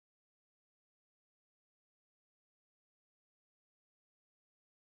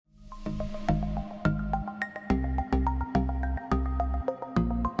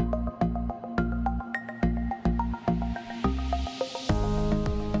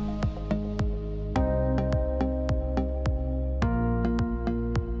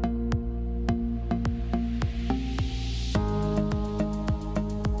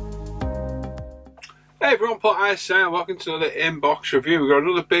Hey everyone, Paul ISN, welcome to another inbox review. We've got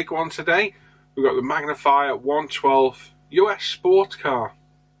another big one today. We've got the Magnifier 112 US sports car.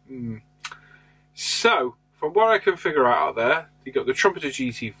 So, from what I can figure out there, you've got the Trumpeter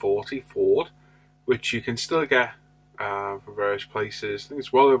GT40 Ford, which you can still get from various places. I think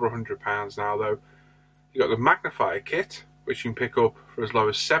it's well over £100 now though. You've got the Magnifier kit, which you can pick up for as low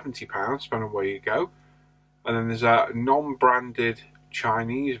as £70, depending on where you go. And then there's a non-branded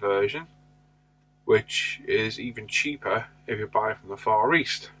Chinese version, which is even cheaper if you buy it from the Far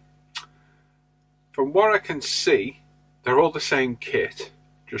East. From what I can see, they're all the same kit,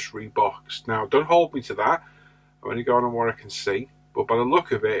 just reboxed. Now, don't hold me to that. I'm only going on what I can see. But by the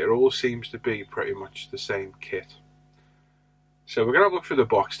look of it, it all seems to be pretty much the same kit. So we're going to look through the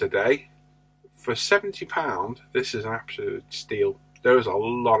box today. For £70, this is an absolute steal. There is a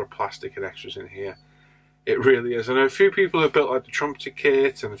lot of plastic and extras in here. It really is. I know a few people have built like the Trumpeter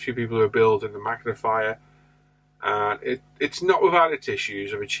kit, and a few people who are building the Magnifier. And it's not without its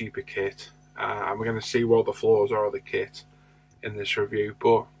issues of a cheaper kit. And we're going to see what the flaws are of the kit in this review.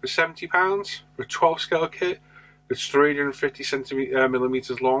 But for £70, for a 12 scale kit, it's 350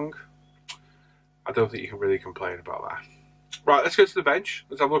 millimeters long. I don't think you can really complain about that. Right, let's go to the bench.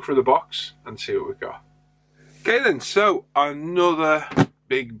 Let's have a look through the box and see what we've got. Okay then, so another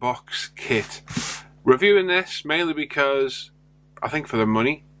big box kit. Reviewing this mainly because I think for the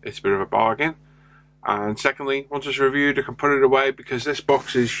money it's a bit of a bargain, and secondly, once it's reviewed I can put it away because this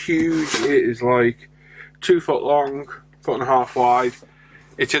box is huge. It is like 2 foot long, 1.5 foot wide.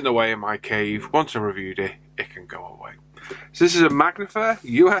 It's in the way in my cave. Once I reviewed it, it can go away. So this is a Magnifier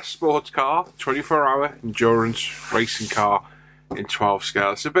US sports car, 24-hour endurance racing car in 12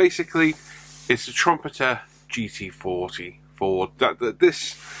 scale. So basically it's a Trumpeter GT40 Ford.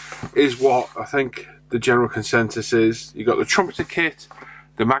 This is what I think the general consensus is. You got the Trumpeter kit,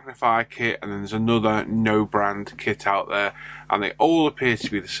 the Magnifier kit, and then there's another no brand kit out there, and they all appear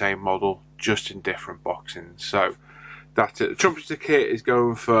to be the same model, just in different boxings. So that's it. The Trumpeter kit is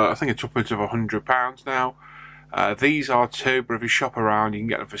going for, I think it's upwards of £100 now. These are too, but if you shop around you can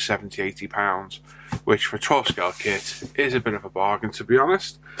get them for £70–80, which for a 12 scale kit is a bit of a bargain, to be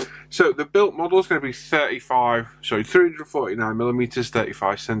honest. So the built model is going to be 349 millimeters,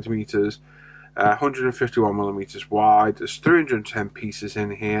 35 centimeters, 151 millimeters wide. There's 310 pieces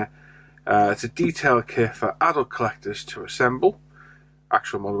in here. It's a detailed kit for adult collectors to assemble.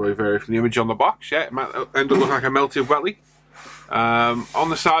 Actual model may vary from the image on the box. Yeah, it might end up looking like a melted welly. On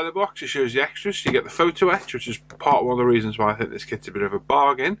the side of the box it shows the extras. So you get the photo etch, which is part one of the reasons why I think this kit's a bit of a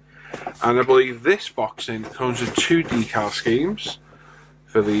bargain. And I believe this boxing comes with 2 decal schemes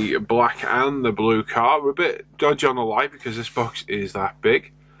for the black and the blue car. We're a bit dodgy on the light because this box is that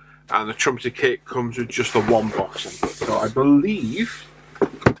big. And the Trumpeter kit comes with just the one boxing. So I believe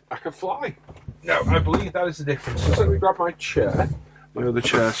I can fly. No, I believe that is the difference. So let me grab my chair, my other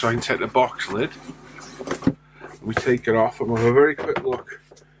chair, so I can take the box lid. We take it off and we'll have a very quick look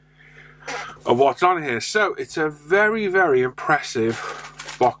of what's on here. So it's a very, very impressive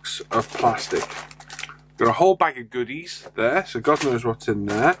box of plastic. Got a whole bag of goodies there, so God knows what's in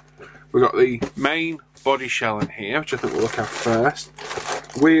there. We've got the main body shell in here, which I think we'll look at first.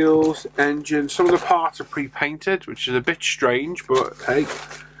 Wheels, engine, some of the parts are pre-painted, which is a bit strange, but hey,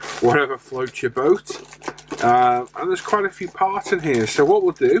 whatever floats your boat. And there's quite a few parts in here, so what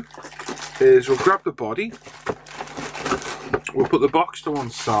we'll do is we'll grab the body, we'll put the box to one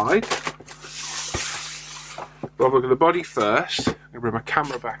side, we'll have a look at the body first. I'm going to bring my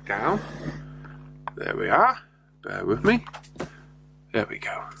camera back down. There we are, bear with me, there we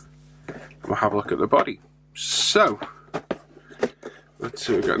go. We'll have a look at the body. So, let's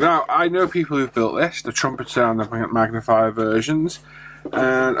see what we got. Now, I know people who've built this, the Trumpeter and the Magnifier versions,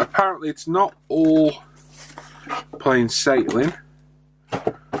 and apparently it's not all plain sailing,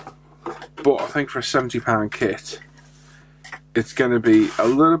 but I think for a £70 kit, it's going to be a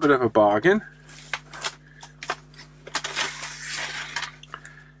little bit of a bargain.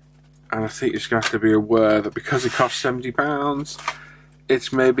 And I think you just have to be aware that because it costs £70,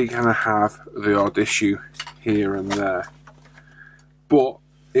 it's maybe going to have the odd issue here and there. But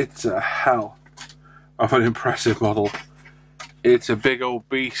it's a hell of an impressive model. It's a big old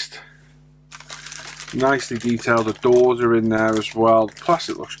beast. Nicely detailed. The doors are in there as well. The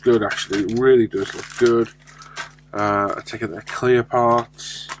plastic looks good actually. It really does look good. I take it they're clear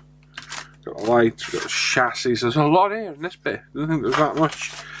parts. Got the lights, we've got the chassis. There's a lot here in this bit. I don't think there's that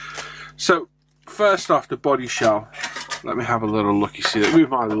much. So, first off, the body shell. Let me have a little look. You see, move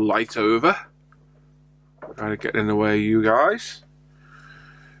my light over. Trying to get in the way of you guys.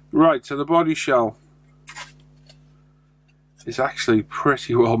 Right, so the body shell is actually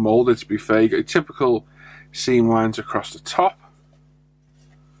pretty well moulded, to be fair. You got a typical seam lines across the top.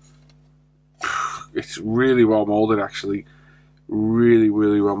 It's really well molded, actually. Really,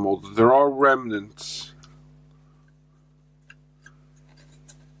 really well molded. There are remnants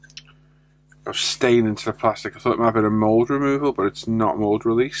of stain into the plastic. I thought it might have been a mold removal, but it's not mold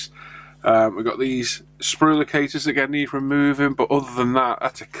release. We've got these sprue locators that need removing, but other than that,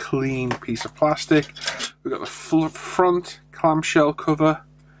 that's a clean piece of plastic. We've got the front clamshell cover,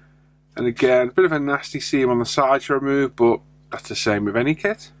 and again, a bit of a nasty seam on the side to remove, but that's the same with any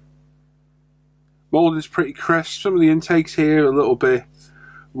kit. Mold is pretty crisp. Some of the intakes here are a little bit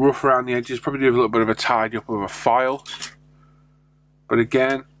rough around the edges. Probably do a little bit of a tidy up with a file. But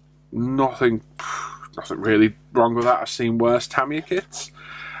again, nothing really wrong with that. I've seen worse Tamiya kits.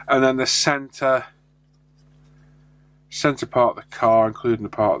 And then the center part of the car, including the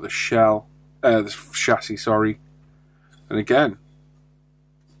part of the shell, the chassis, sorry. And again,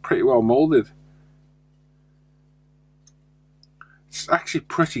 pretty well molded. It's actually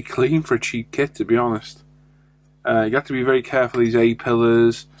pretty clean for a cheap kit, to be honest. You have to be very careful of these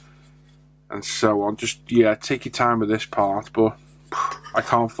A-pillars and so on. Just, yeah, take your time with this part, but I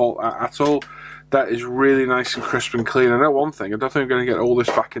can't fault that at all. That is really nice and crisp and clean. I know one thing, I don't think I'm going to get all this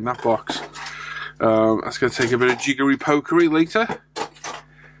back in that box. That's going to take a bit of jiggery pokery later.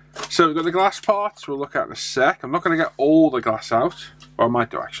 So we've got the glass parts we'll look at in a sec. I'm not going to get all the glass out. Well, I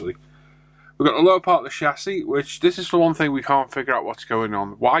might do, actually. We've got the lower part of the chassis, which this is the one thing we can't figure out what's going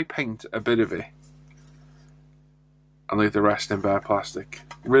on. Why paint a bit of it and leave the rest in bare plastic?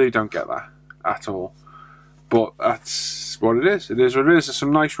 Really don't get that at all. But that's what it is. It is what it is. There's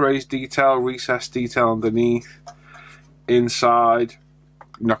some nice raised detail, recessed detail underneath. Inside,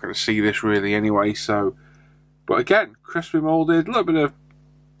 you're not going to see this really anyway. So, but again, crisply molded, a little bit of.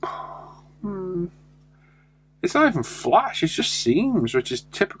 It's not even flash, it's just seams, which is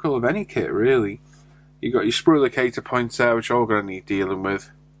typical of any kit, really. You've got your sprue locator points there, which you're all going to need dealing with.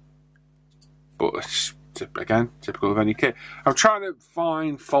 But it's, again, typical of any kit. I'm trying to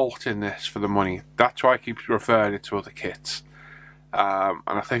find fault in this for the money. That's why I keep referring it to other kits. And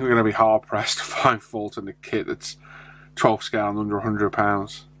I think we're going to be hard-pressed to find fault in the kit that's 12 scale and under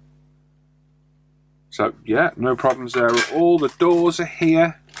 £100. So, yeah, no problems there. All the doors are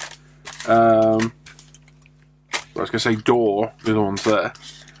here. I was going to say door, the other one's there.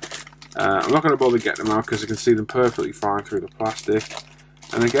 I'm not going to bother getting them out because I can see them perfectly fine through the plastic.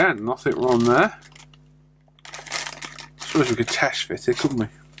 And again, nothing wrong there. I suppose we could test fit it, couldn't we?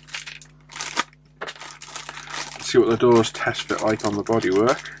 Let's see what the doors test fit like on the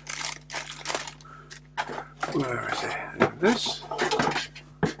bodywork. Where is it? There it is.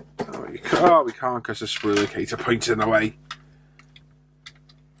 Oh, we can't because the sprue locator points in the way.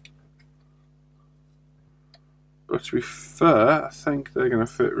 But to be fair, I think they're going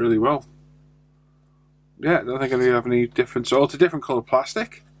to fit really well. Yeah, I don't think they have any difference. Oh, it's a different colour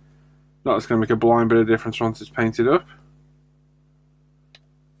plastic. Not it's going to make a blind bit of difference once it's painted up.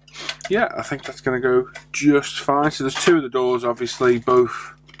 Yeah, I think that's going to go just fine. So there's two of the doors, obviously,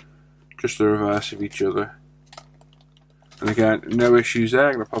 both just the reverse of each other. And again, no issues there.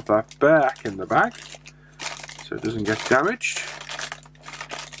 I'm going to pop that back in the bag so it doesn't get damaged.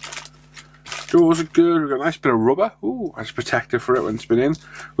 Doors are good. We've got a nice bit of rubber. Ooh, as a protector for it when it's been in.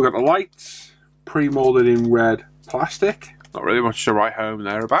 We've got the lights pre-molded in red plastic. Not really much to write home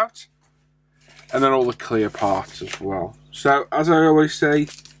there about. And then all the clear parts as well. So, as I always say,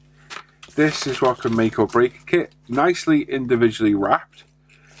 this is what can make or break a kit. Nicely individually wrapped.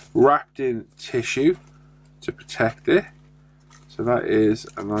 Wrapped in tissue to protect it. So that is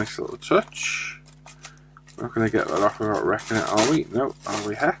a nice little touch. We're not going to get that off without wrecking it, are we? No, are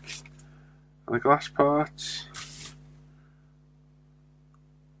we heck? And the glass parts.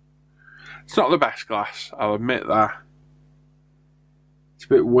 It's not the best glass, I'll admit that. It's a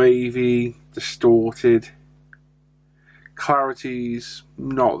bit wavy, distorted. Clarity's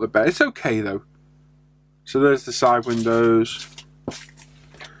not the best. It's okay though. So there's the side windows.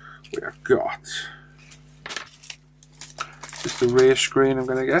 We have got just the rear screen, I'm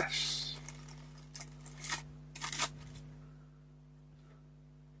going to guess.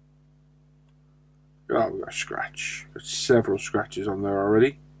 Oh, we've got a scratch. Got several scratches on there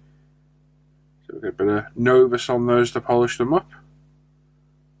already. So we've got a bit of Novus on those to polish them up.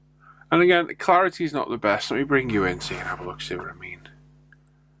 And again, the clarity's not the best. Let me bring you in so you can have a look, see what I mean.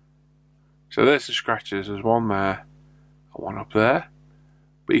 So there's the scratches. There's one there and one up there.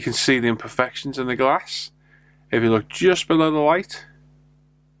 But you can see the imperfections in the glass. If you look just below the light,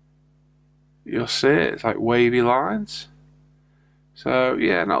 you'll see it. It's like wavy lines. So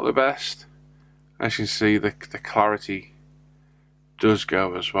yeah, not the best. As you can see, the clarity does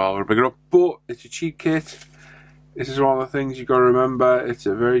go as well. We'll bring it up, but it's a cheap kit. This is one of the things you've got to remember. It's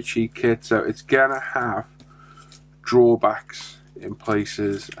a very cheap kit, so it's gonna have drawbacks in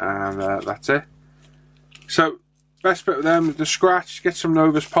places, and that's it. So best bit of them, the scratch, get some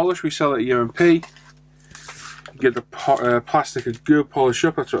Novus polish. We sell it at UMP. Get the plastic a good polish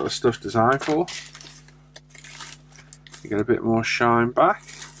up. That's what the stuff's designed for. You get a bit more shine back.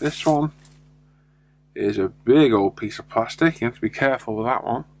 This one is a big old piece of plastic. You have to be careful with that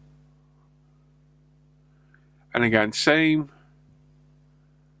one. And again, same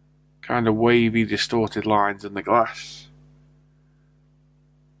kind of wavy, distorted lines in the glass.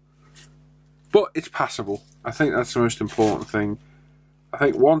 But it's passable. I think that's the most important thing. I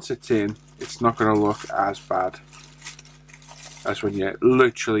think once it's in, it's not going to look as bad as when you're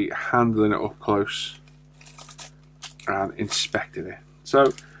literally handling it up close and inspecting it.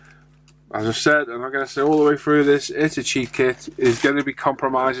 So, as I said, I'm not going to say all the way through this, it's a cheap kit. There's going to be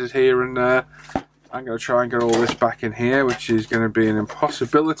compromises here and there. I'm going to try and get all this back in here, which is going to be an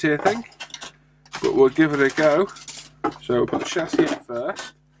impossibility, I think. But we'll give it a go. So we'll put the chassis in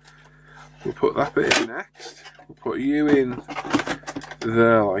first. We'll put that bit in next. We'll put you in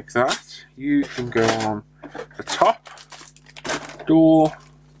there like that. You can go on the top. Door.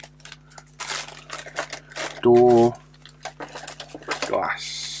 Door.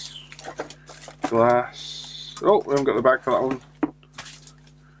 Glass. Glass. Oh, we haven't got the bag for that one.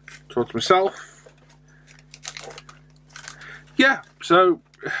 Talk to myself. Yeah, so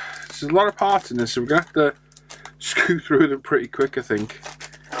there's a lot of parts in this, so we're going to have to scoot through them pretty quick, I think.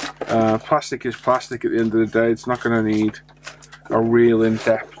 Plastic is plastic at the end of the day. It's not going to need a real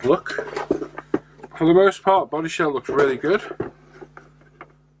in-depth look. For the most part, body shell looks really good.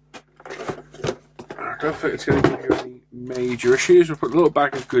 I don't think it's going to give you any major issues. We'll put a little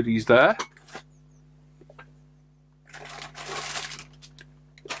bag of goodies there.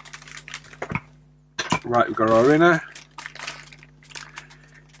 Right, we've got our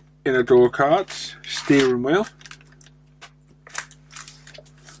inner door cards, steering wheel.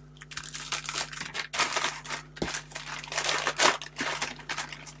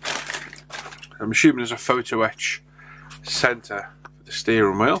 I'm assuming there's a photo etch centre for the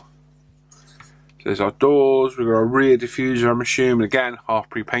steering wheel. So there's our doors, we've got our rear diffuser, I'm assuming, again, half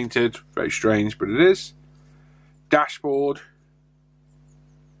pre-painted, very strange, but it is. Dashboard.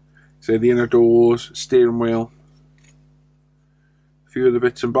 So the inner doors, steering wheel. A few other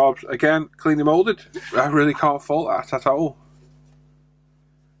bits and bobs. Again, cleanly moulded. I really can't fault that at all.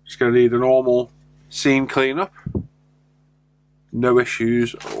 Just going to need a normal seam cleanup. No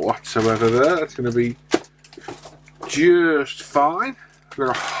issues whatsoever there. That's going to be just fine. We've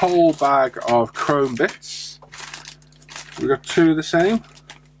got a whole bag of chrome bits. We've got two of the same.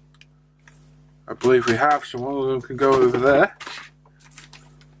 I believe we have, so one of them can go over there.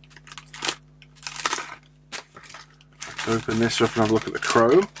 Let's open this up and have a look at the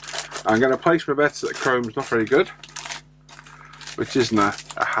chrome. I'm going to place my bets that the chrome's not very good, which isn't a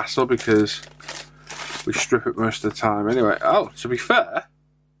hassle because we strip it most of the time anyway. Oh, to be fair,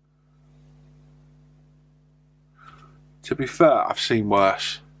 I've seen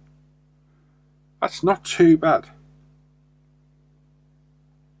worse. That's not too bad.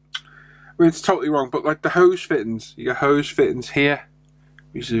 I mean, it's totally wrong, but like the hose fittings, you got hose fittings here.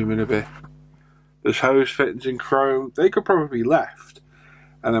 Let me zoom in a bit. There's hose fittings in chrome. They could probably be left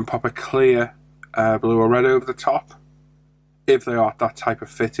and then pop a clear blue or red over the top, if they are that type of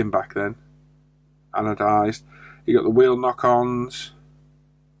fitting back then. Anodized. You got the wheel knock-ons.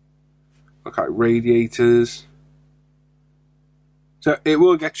 Look like radiators. So it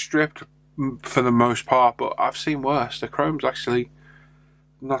will get stripped for the most part, but I've seen worse. The chrome's actually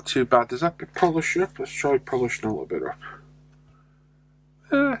not too bad. Does that get polished up? Let's try polishing a little bit up.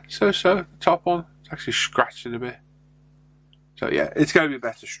 So. The top one, it's actually scratching a bit. So yeah, it's going to be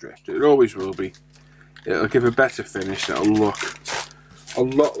better stripped. It always will be. It'll give a better finish. It'll look a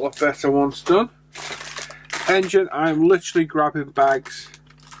lot better once done. Engine, I'm literally grabbing bags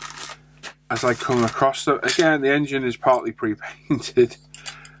as I come across them. Again, the engine is partly pre-painted.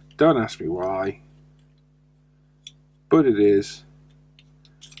 Don't ask me why, but it is.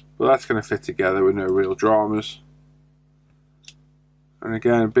 But that's going to fit together with no real dramas. And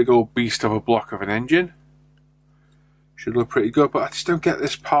again, a big old beast of a block of an engine. Should look pretty good, but I just don't get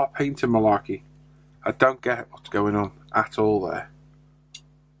this part painting malarkey. I don't get what's going on at all there.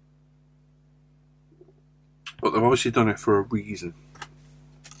 But they've obviously done it for a reason.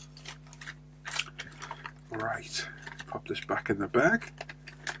 Right, pop this back in the bag.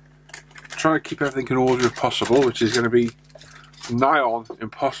 Try to keep everything in order if possible, which is going to be nigh on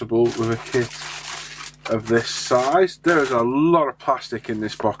impossible with a kit of this size. There is a lot of plastic in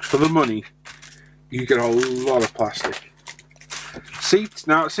this box. For the money, you get a lot of plastic. Seats.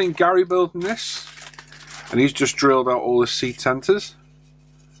 Now, I've seen Gary building this, and he's just drilled out all the seat centers.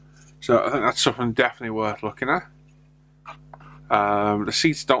 So I think that's something definitely worth looking at. The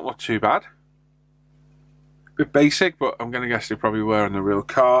seats don't look too bad. A bit basic, but I'm going to guess they probably were in the real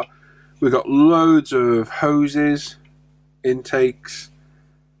car. We've got loads of hoses, intakes,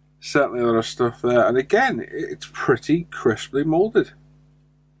 certainly a lot of stuff there. And again, it's pretty crisply moulded.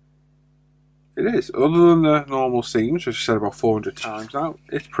 It is. Other than the normal seams, which I've said about 400 times now,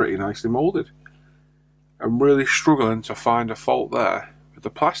 it's pretty nicely moulded. I'm really struggling to find a fault there with the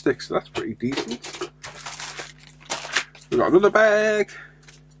plastic, so that's pretty decent. We've got another bag.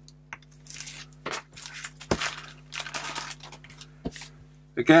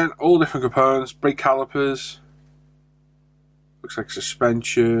 Again, all different components, brake calipers. Looks like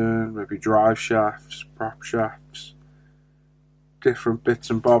suspension, maybe drive shafts, prop shafts. Different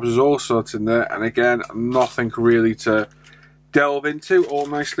bits and bobs, there's all sorts in there, and again, nothing really to delve into, all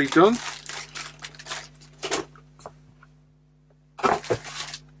nicely done.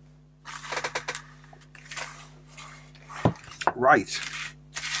 Right,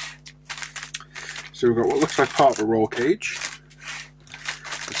 so we've got what looks like part of a roll cage.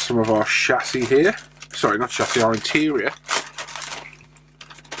 There's some of our chassis here, sorry, not chassis, our interior,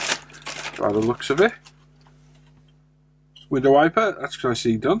 by the looks of it. Window wiper, that's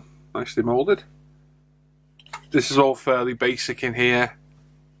nicely done, nicely moulded. This is all fairly basic in here.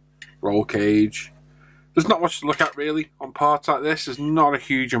 Roll cage. There's not much to look at really on parts like this. There's not a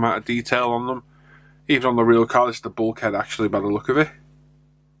huge amount of detail on them. Even on the real car, this is the bulkhead actually by the look of it.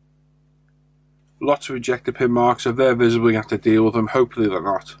 Lots of ejector pin marks. If they're visible, you have to deal with them. Hopefully they're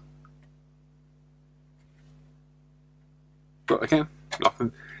not. But again,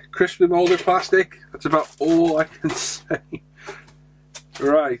 nothing. Crisply moulded plastic, that's about all I can say.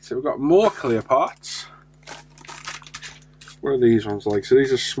 Right, so we've got more clear parts. What are these ones like? So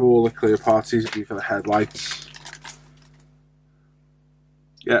these are smaller clear parts, these would be for the headlights.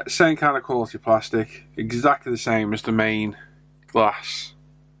 Yeah, same kind of quality plastic, exactly the same as the main glass.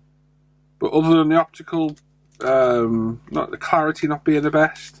 But other than the optical, not the clarity not being the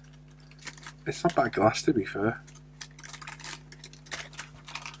best, it's not bad glass to be fair.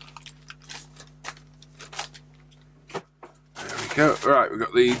 Go. Right, we've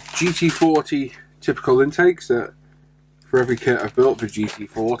got the GT40 typical intakes that for every kit I've built for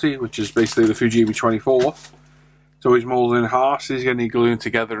GT40, which is basically the Fujimi 24. It's always moulded in half, so these are going to need gluing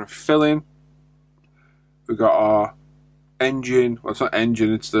together and filling. We've got our engine, well it's not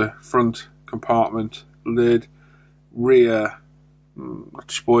engine, it's the front compartment, lid, rear,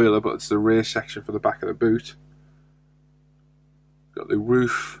 not spoiler, but it's the rear section for the back of the boot. Got the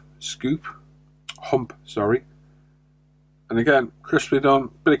roof scoop, hump, sorry. And again, crisply done,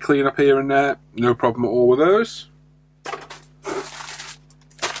 bit of clean up here and there, no problem at all with those.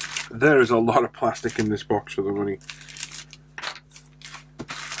 There is a lot of plastic in this box for the money.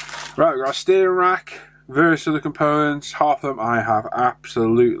 Right, we've got a steering rack, various other components, half of them I have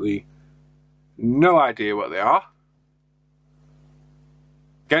absolutely no idea what they are.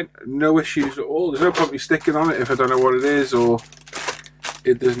 Again, no issues at all, there's no point me sticking on it if I don't know what it is or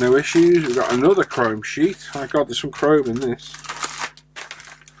if there's no issues. We've got another chrome sheet. My god, there's some chrome in this.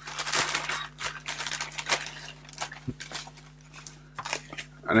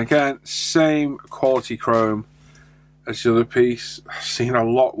 And again, same quality chrome as the other piece. I've seen a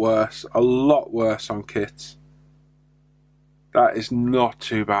lot worse on kits. That is not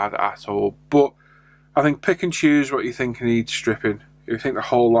too bad at all. But I think pick and choose what you think needs stripping. If you think the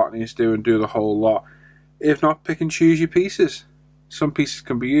whole lot needs doing, do the whole lot. If not, pick and choose your pieces. Some pieces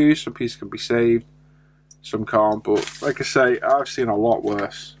can be used, some pieces can be saved, some can't, but like I say, I've seen a lot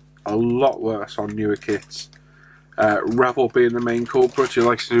worse on newer kits. Revel being the main culprit, who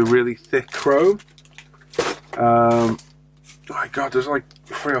likes to do really thick chrome. Oh my god, there's like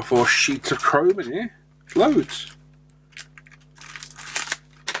 3 or 4 sheets of chrome in here, loads.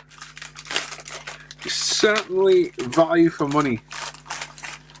 It's certainly value for money,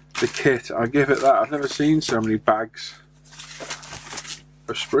 the kit, I give it that. I've never seen so many bags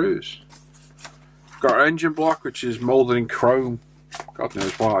of sprues. Got our engine block, which is moulded in chrome. God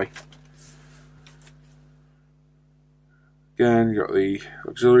knows why. Again, you got the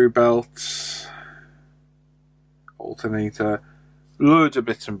auxiliary belts, alternator, loads of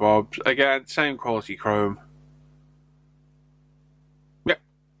bits and bobs. Again, same quality chrome. Yep,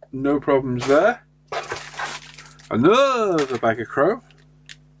 no problems there. Another bag of chrome.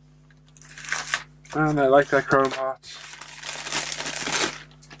 And I like their chrome parts.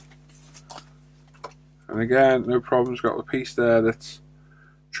 And again, no problems. Got the piece there that's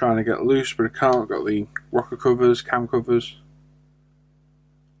trying to get loose, but it can't. Got the rocker covers, cam covers.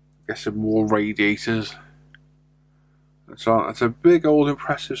 Get some more radiators. And so on. It's a big old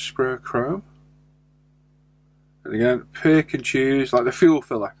impressive spray of chrome. And again, pick and choose, like the fuel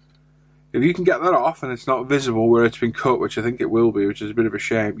filler. If you can get that off and it's not visible where it's been cut, which I think it will be, which is a bit of a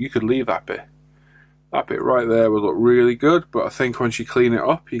shame, you could leave that bit. That bit right there will look really good, but I think once you clean it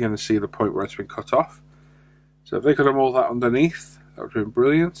up, you're going to see the point where it's been cut off. So if they could have molded that underneath, that would have been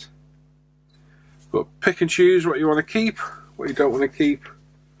brilliant. But pick and choose what you want to keep, what you don't want to keep,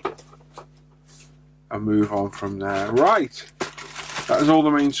 and move on from there. Right, that is all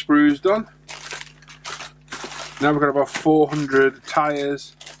the main sprues done. Now we've got about 400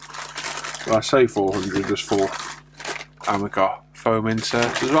 tyres. Well, I say 400, there's 4. And we've got foam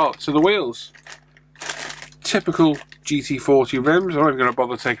inserts as well. So the wheels, typical GT40 rims. I'm not even going to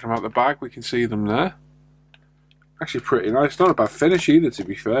bother taking them out of the bag. We can see them there. Actually pretty nice. Not a bad finish either, to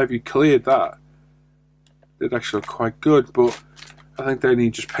be fair. If you cleared that, they'd actually look quite good. But I think they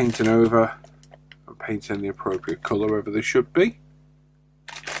need just painting over and painting the appropriate colour wherever they should be.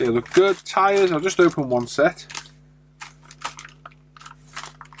 They look good. Tyres, I'll just open one set.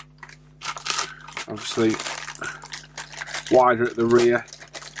 Obviously wider at the rear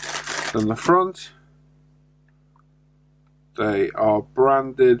than the front. They are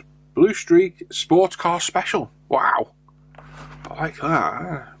branded Blue Streak Sports Car Special. Wow, I like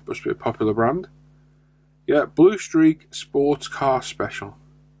that. Must be a popular brand. Yeah, Blue Streak Sports Car Special.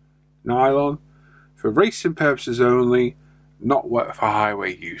 Nylon for racing purposes only, not wet for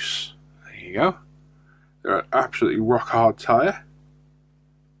highway use. There you go. They're an absolutely rock hard tyre.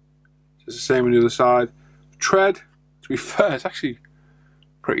 It's the same on the other side. Tread, to be fair, it's actually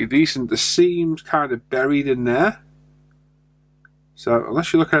pretty decent. The seam's kind of buried in there. So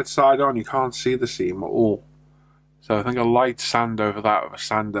unless you look at it side on, you can't see the seam at all. So I think a light sand over that with a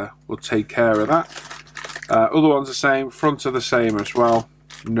sander will take care of that. Other ones the same, front are the same as well.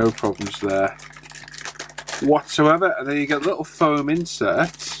 No problems there whatsoever. And then you get little foam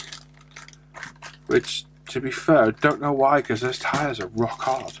inserts, which, to be fair, I don't know why, because those tyres are rock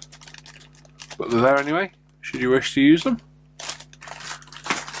hard. But they're there anyway, should you wish to use them.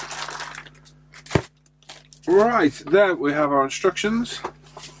 Right, there we have our instructions.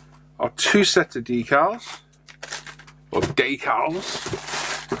 Our 2 sets of decals, or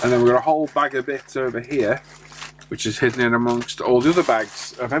decals. And then we've got a whole bag of bits over here, which is hidden in amongst all the other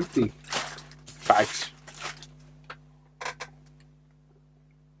bags of empty bags.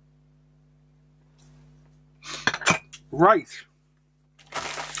 Right.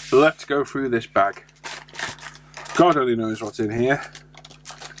 Let's go through this bag. God only knows what's in here.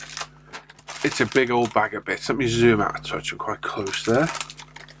 It's a big old bag of bits. Let me zoom out a touch. I'm quite close there.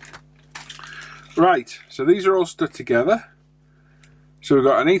 Right, so these are all stuck together. So we've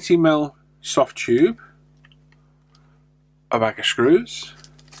got an 18mm soft tube, a bag of screws,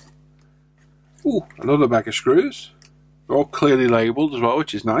 ooh, another bag of screws. They're all clearly labelled as well,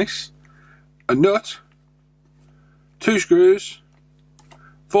 which is nice. A nut, 2 screws,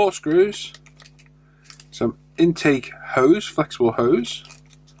 4 screws, some intake hose, flexible hose,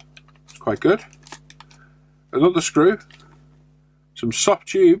 quite good, another screw, some soft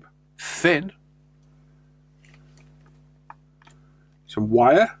tube, thin, some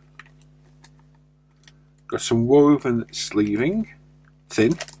wire, got some woven sleeving,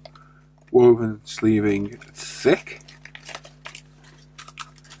 thin, woven sleeving, thick.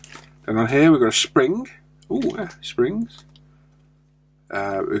 Then on here we've got a spring, ooh, yeah, springs.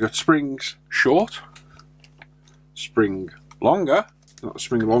 We've got springs short, spring longer, not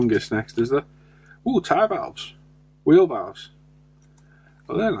spring longest next, is there? Ooh, tyre valves, wheel valves.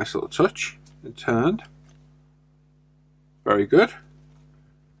 Well, they're a nice little touch, and turned. Very good.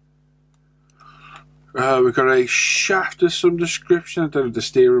 We've got a shaft of some description. I don't know if the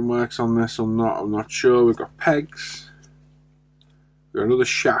steering works on this or not, I'm not sure. We've got pegs. We've got another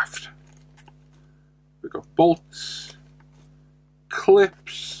shaft. We've got bolts,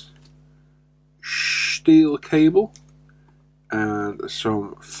 clips, steel cable, and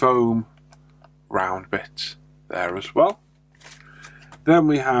some foam round bits there as well. Then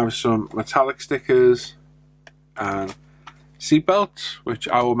we have some metallic stickers and seat belts, which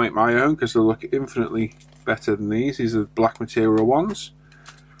I will make my own because they look infinitely better than these. These are the black material ones.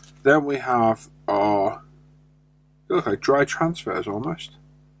 Then we have our, they look like dry transfers almost.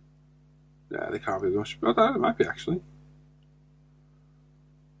 Yeah, they can't be those, but they might be actually.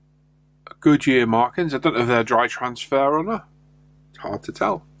 Goodyear markings. I don't know if they're dry transfer or not. It's hard to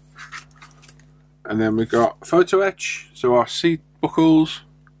tell. And then we've got photo etch, so our seat buckles,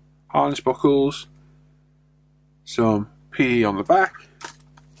 harness buckles, some PE on the back,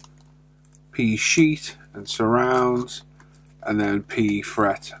 PE sheet and surrounds, and then PE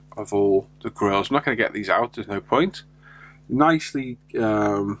fret of all the grills. I'm not going to get these out, there's no point. Nicely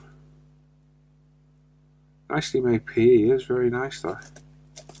nicely made PE, is very nice though.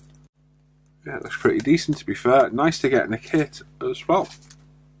 Yeah, it looks pretty decent to be fair. Nice to get in a kit as well.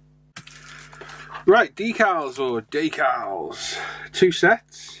 Right, decals or decals. 2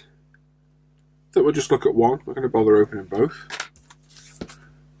 sets. I thought we'll just look at one. We're going to bother opening both.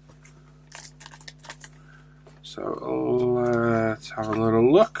 So let's have a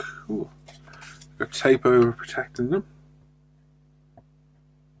little look. Ooh, got tape over protecting them.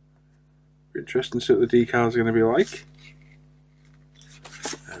 Interesting to see what the decals are going to be like.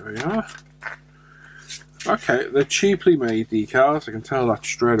 There we are. Okay, they're cheaply made decals. I can tell that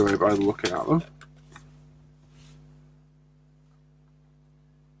straight away by looking at them.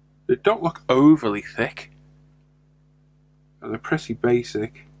 They don't look overly thick. And they're pretty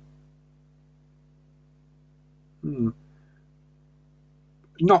basic.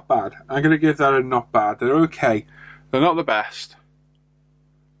 Not bad. I'm going to give that a not bad. They're okay. They're not the best.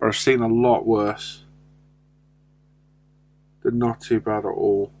 But I've seen a lot worse. They're not too bad at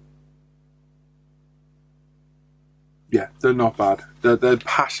all. Yeah, they're not bad. They're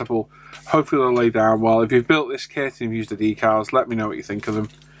passable. Hopefully they'll lay down well. If you've built this kit and you've used the decals, let me know what you think of them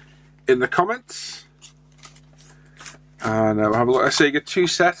in the comments. And we'll have a look. I say you get 2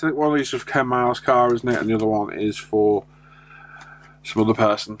 sets. I think one of these is for Ken Miles' car, isn't it? And the other one is for some other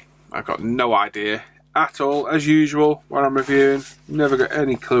person. I've got no idea at all. As usual, when I'm reviewing, never got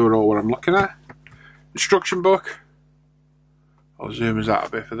any clue at all what I'm looking at. Instruction book. I'll zoom us out a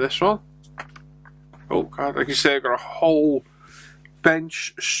bit for this one. Oh god, like you say, I've got a whole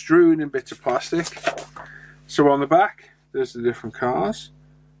bench strewn in bits of plastic. So on the back, there's the different cars.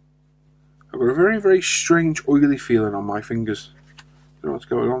 I've got a very, very strange oily feeling on my fingers. I don't know what's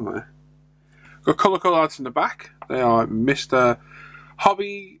going on there. Got colour cards in the back. They are Mr.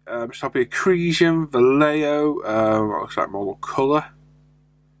 Hobby, Mr. Hobby Accretion, Vallejo, what looks like Model Colour,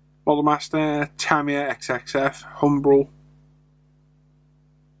 Model Master, Tamiya, XXF, Humbrol.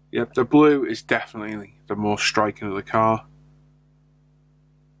 Yep, the blue is definitely the more striking of the car.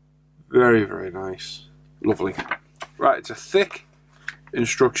 Very, very nice. Lovely. Right, it's a thick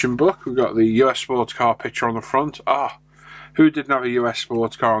instruction book. We've got the US sports car picture on the front. Ah, who didn't have a US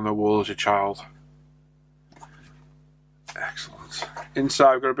sports car on their wall as a child? Excellent.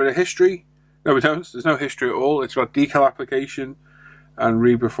 Inside we've got a bit of history. No, we don't. There's no history at all. It's about decal application and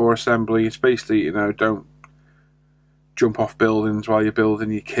read before assembly. It's basically, you know, don't jump off buildings while you're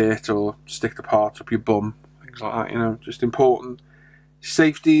building your kit or stick the parts up your bum. Things like that, you know. Just important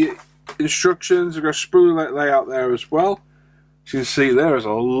safety instructions. We've got a sprue layout there as well. As you can see, there is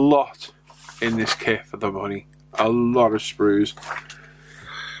a lot in this kit for the money. A lot of sprues.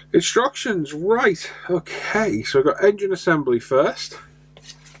 Instructions, right. Okay, so I've got engine assembly first.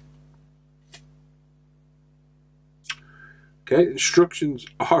 Okay, instructions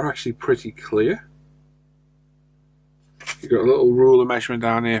are actually pretty clear. You've got a little ruler measurement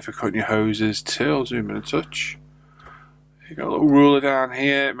down here for cutting your hoses too. I'll zoom in a touch. You've got a little ruler down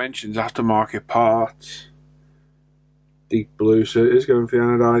here. It mentions aftermarket parts. Deep blue, so it is going for the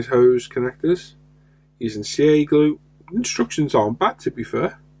anodized hose connectors. Using CA glue. Instructions aren't bad, to be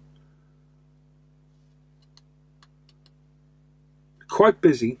fair. Quite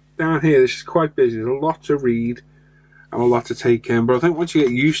busy. Down here, this is quite busy. There's a lot to read and a lot to take in, but I think once you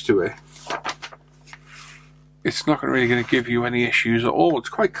get used to it, it's not really going to give you any issues at all. It's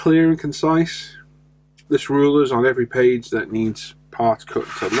quite clear and concise. This ruler's on every page that needs parts cut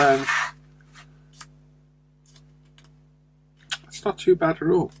to length. It's not too bad at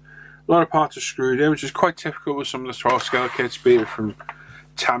all. A lot of parts are screwed in, which is quite typical with some of the 12 scale kits, be it from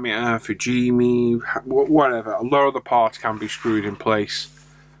Tamiya, Fujimi, whatever. A lot of the parts can be screwed in place,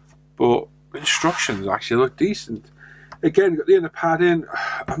 but instructions actually look decent. Again, got the inner padding.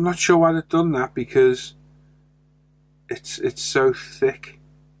 I'm not sure why they've done that, because it's so thick,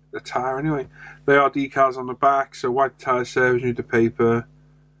 the tyre anyway. They are decals on the back, so white tyre saves, new to paper.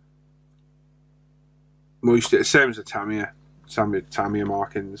 Moisture, same as the Tamiya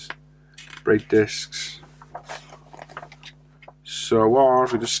markings. Brake discs. So on,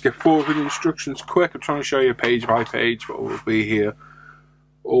 we just skip forward with the instructions quick. I'm trying to show you page by page, but we'll be here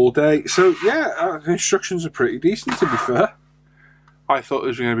all day. So yeah, the instructions are pretty decent, to be fair. I thought this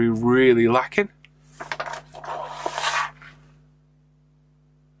was going to be really lacking.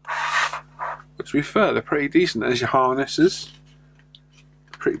 But to be fair, they're pretty decent. There's your harnesses.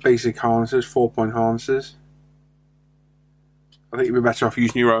 Pretty basic harnesses, 4-point harnesses. I think you'd be better off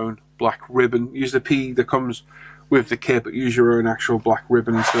using your own black ribbon. Use the P that comes with the kit, but use your own actual black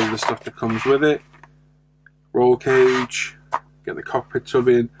ribbon instead of the stuff that comes with it. Roll cage, get the cockpit tub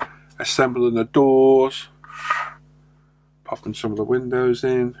in, assembling the doors, popping some of the windows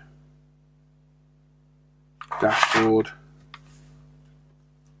in, dashboard,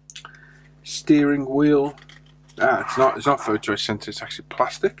 steering wheel. It's not photosensitive, it's actually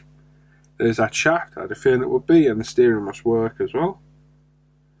plastic. There's that shaft, I had a feeling it would be, and the steering must work as well.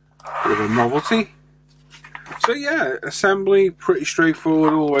 Bit of a novelty. So yeah, assembly pretty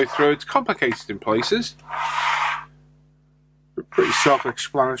straightforward all the way through. It's complicated in places, but pretty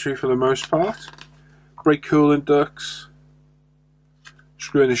self-explanatory for the most part. Brake cooling ducts,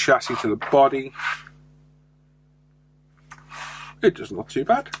 screwing the chassis to the body. It doesn't look too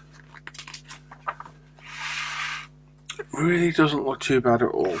bad. It really doesn't look too bad at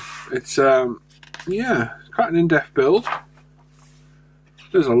all. It's yeah, it's quite an in-depth build.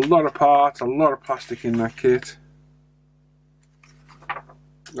 There's a lot of parts, a lot of plastic in that kit.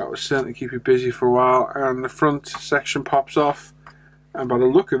 That will certainly keep you busy for a while. And the front section pops off, and by the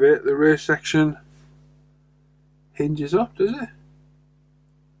look of it, the rear section hinges up, does it?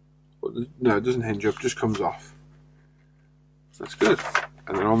 No, it doesn't hinge up, just comes off. That's good.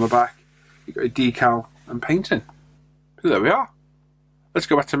 And then on the back, you've got a decal and painting. So there we are. Let's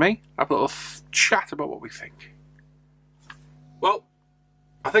go back to me, have a little chat about what we think. Well,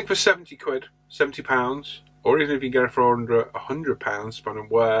 I think for 70 quid, £70, or even if you get it for under £100, depending on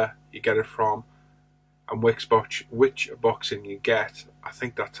where you get it from and which boxing you get, I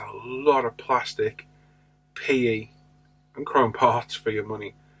think that's a lot of plastic, PE and chrome parts for your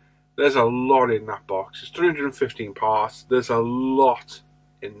money. There's a lot in that box. It's 315 parts. There's a lot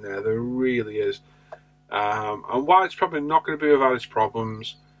in there. There really is. And while it's probably not going to be without its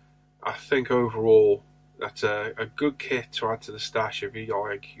problems, I think overall that's a good kit to add to the stash if you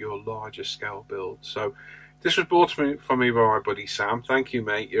like your larger scale build. So this was brought to me from me by my buddy Sam. Thank you,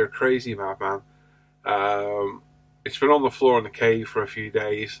 mate. You're a crazy madman. It's been on the floor in the cave for a few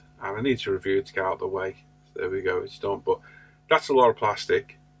days, and I need to review it to get out of the way. So there we go, it's done. But that's a lot of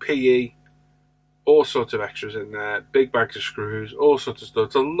plastic, PE, all sorts of extras in there, big bags of screws, all sorts of stuff.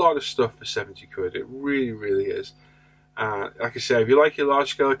 It's a lot of stuff for 70 quid. It really, really is. Like I say, if you like your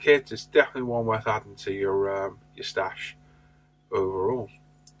large scale kit, it's definitely one worth adding to your stash overall.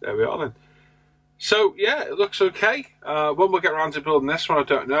 There we are then. So yeah, it looks okay. When we'll get around to building this one, I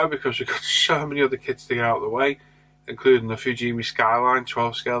don't know, because we've got so many other kits to get out of the way, including the Fujimi Skyline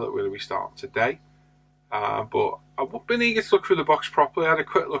 12 scale that we're going to be starting today. But I've been eager to look through the box properly. I had a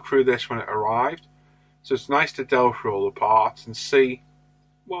quick look through this when it arrived, so it's nice to delve through all the parts and see.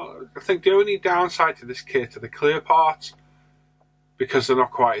 Well, I think the only downside to this kit are the clear parts, because they're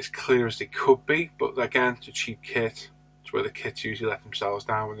not quite as clear as they could be. But again, it's a cheap kit. It's where the kits usually let themselves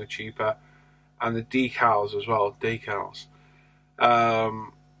down when they're cheaper. And the decals as well,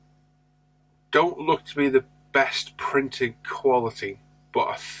 don't look to be the best printed quality, but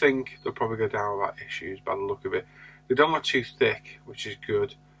I think they'll probably go down without issues by the look of it. They don't look too thick, which is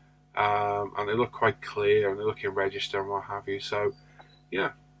good, and they look quite clear, and they look in register and what have you. So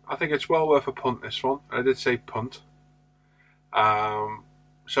yeah, I think it's well worth a punt, this one. I did say punt.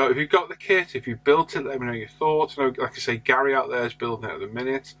 So if you've got the kit, if you built it, let me know your thoughts. I know, like I say, Gary out there is building it at the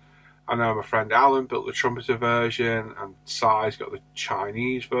minute. I know my friend Alan built the trumpeter version, and Sai's got the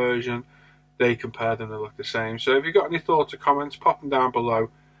Chinese version. They compare them, they look the same. So if you've got any thoughts or comments, pop them down below,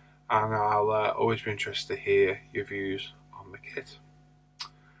 and I'll always be interested to hear your views on the kit.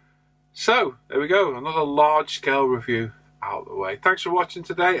 So there we go, another large scale review out of the way. Thanks for watching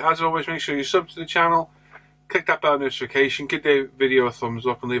today. As always, make sure you sub to the channel, click that bell notification, give the video a thumbs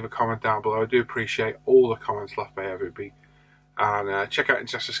up, and leave a comment down below. I do appreciate all the comments left by everybody. And check out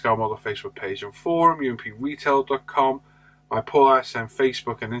International Scale Model Facebook page and forum, umpretail.com, my Paul ISM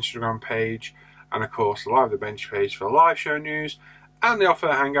Facebook and Instagram page, and of course the Live the Bench page for the live show news, and the Off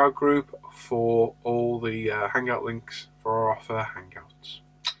Air Hangout group for all the Hangout links for our Off Air Hangouts.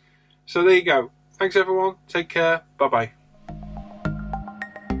 So there you go. Thanks everyone. Take care. Bye bye.